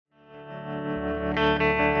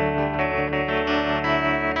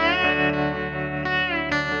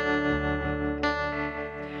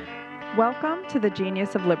Welcome to the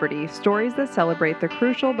Genius of Liberty, stories that celebrate the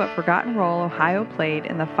crucial but forgotten role Ohio played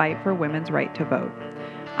in the fight for women's right to vote.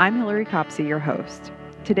 I'm Hillary Copsey, your host.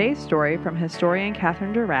 Today's story from historian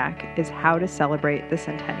Catherine Durack is How to Celebrate the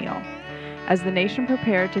Centennial. As the nation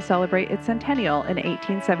prepared to celebrate its centennial in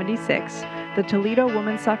 1876, the Toledo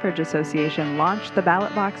Woman Suffrage Association launched the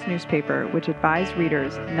Ballot Box newspaper, which advised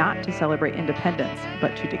readers not to celebrate independence,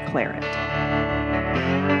 but to declare it.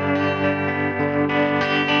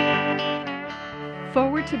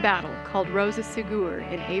 Forward to Battle called Rosa Segur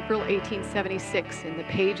in April 1876 in the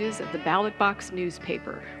pages of the Ballot Box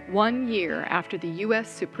newspaper, 1 year after the U.S.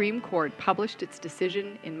 Supreme Court published its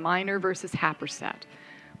decision in Minor v. Happersett.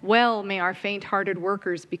 Well may our faint-hearted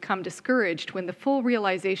workers become discouraged when the full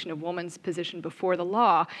realization of woman's position before the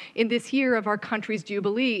law in this year of our country's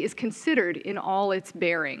jubilee is considered in all its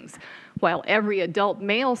bearings. While every adult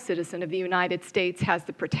male citizen of the United States has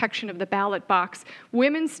the protection of the ballot box,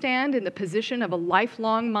 women stand in the position of a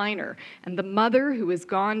lifelong minor, and the mother who has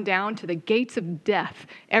gone down to the gates of death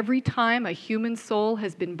every time a human soul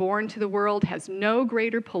has been born to the world has no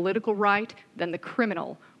greater political right than the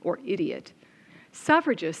criminal or idiot.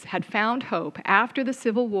 Suffragists had found hope after the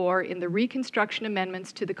Civil War in the Reconstruction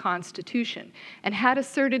amendments to the Constitution and had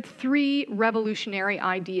asserted three revolutionary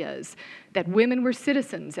ideas: that women were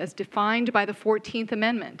citizens as defined by the 14th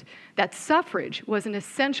Amendment, that suffrage was an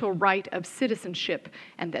essential right of citizenship,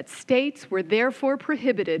 and that states were therefore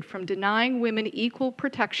prohibited from denying women equal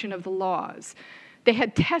protection of the laws. They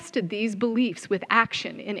had tested these beliefs with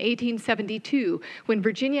action in 1872 when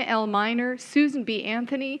Virginia L. Minor, Susan B.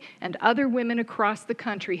 Anthony, and other women across the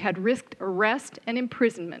country had risked arrest and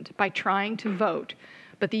imprisonment by trying to vote.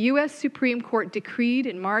 But the U.S. Supreme Court decreed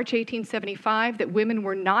in March 1875 that women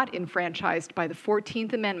were not enfranchised by the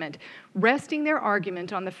 14th Amendment, resting their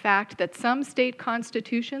argument on the fact that some state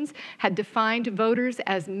constitutions had defined voters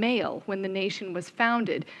as male when the nation was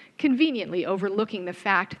founded, conveniently overlooking the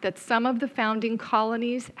fact that some of the founding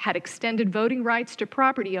colonies had extended voting rights to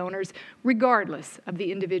property owners regardless of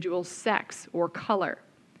the individual's sex or color.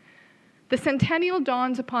 The centennial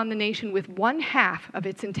dawns upon the nation with one half of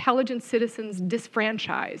its intelligent citizens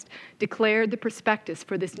disfranchised, declared the prospectus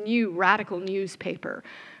for this new radical newspaper.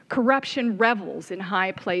 Corruption revels in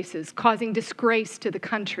high places, causing disgrace to the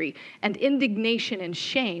country and indignation and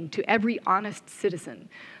shame to every honest citizen.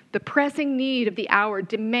 The pressing need of the hour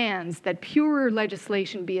demands that purer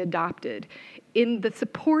legislation be adopted. In the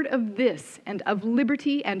support of this and of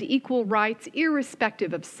liberty and equal rights,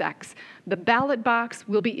 irrespective of sex, the ballot box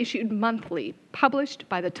will be issued monthly, published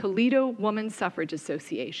by the Toledo Woman Suffrage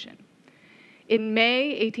Association. In May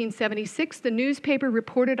 1876, the newspaper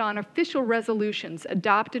reported on official resolutions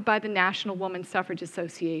adopted by the National Woman Suffrage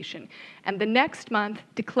Association, and the next month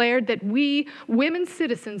declared that we, women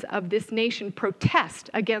citizens of this nation, protest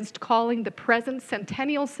against calling the present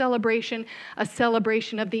centennial celebration a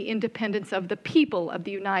celebration of the independence of the people of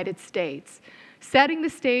the United States. Setting the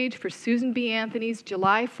stage for Susan B. Anthony's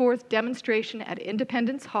July 4th demonstration at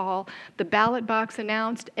Independence Hall, the ballot box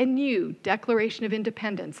announced a new Declaration of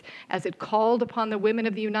Independence as it called upon the women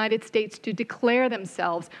of the United States to declare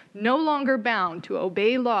themselves no longer bound to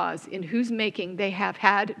obey laws in whose making they have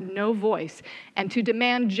had no voice, and to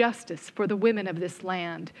demand justice for the women of this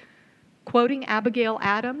land. Quoting Abigail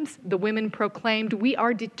Adams, the women proclaimed, "We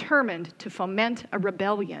are determined to foment a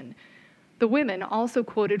rebellion." The women also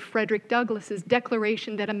quoted Frederick Douglass's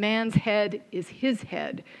declaration that a man's head is his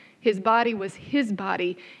head, his body was his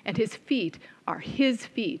body, and his feet are his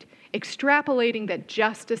feet, extrapolating that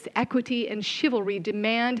justice, equity, and chivalry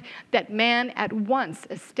demand that man at once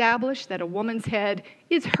establish that a woman's head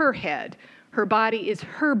is her head, her body is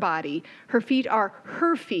her body, her feet are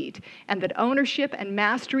her feet, and that ownership and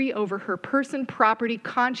mastery over her person, property,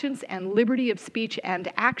 conscience, and liberty of speech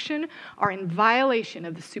and action are in violation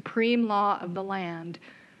of the supreme law of the land.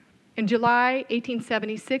 In July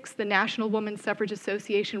 1876, the National Woman Suffrage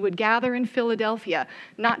Association would gather in Philadelphia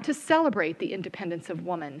not to celebrate the independence of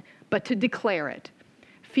woman, but to declare it.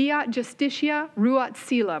 Fiat justitia ruat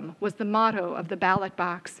caelum was the motto of the ballot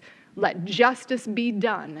box. Let justice be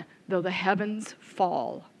done, though the heavens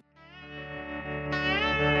fall.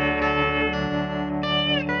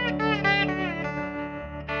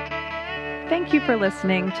 Thank you for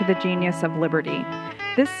listening to The Genius of Liberty.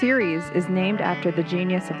 This series is named after The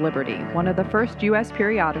Genius of Liberty, one of the first U.S.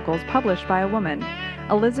 periodicals published by a woman.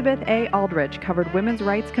 Elizabeth A. Aldrich covered women's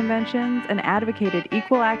rights conventions and advocated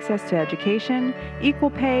equal access to education, equal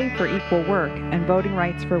pay for equal work, and voting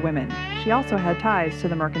rights for women. She also had ties to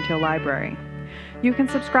the Mercantile Library. You can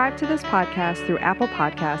subscribe to this podcast through Apple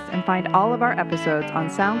Podcasts and find all of our episodes on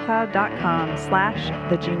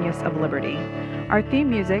soundcloud.com/thegeniusofliberty. Our theme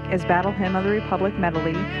music is Battle Hymn of the Republic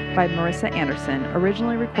Medley by Marissa Anderson,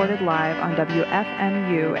 originally recorded live on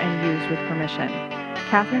WFMU and used with permission.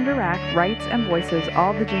 Catherine Dirac writes and voices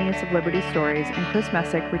all of the Genius of Liberty stories, and Chris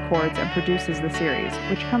Messick records and produces the series,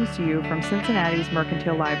 which comes to you from Cincinnati's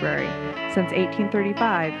Mercantile Library. Since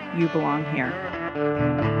 1835, you belong here.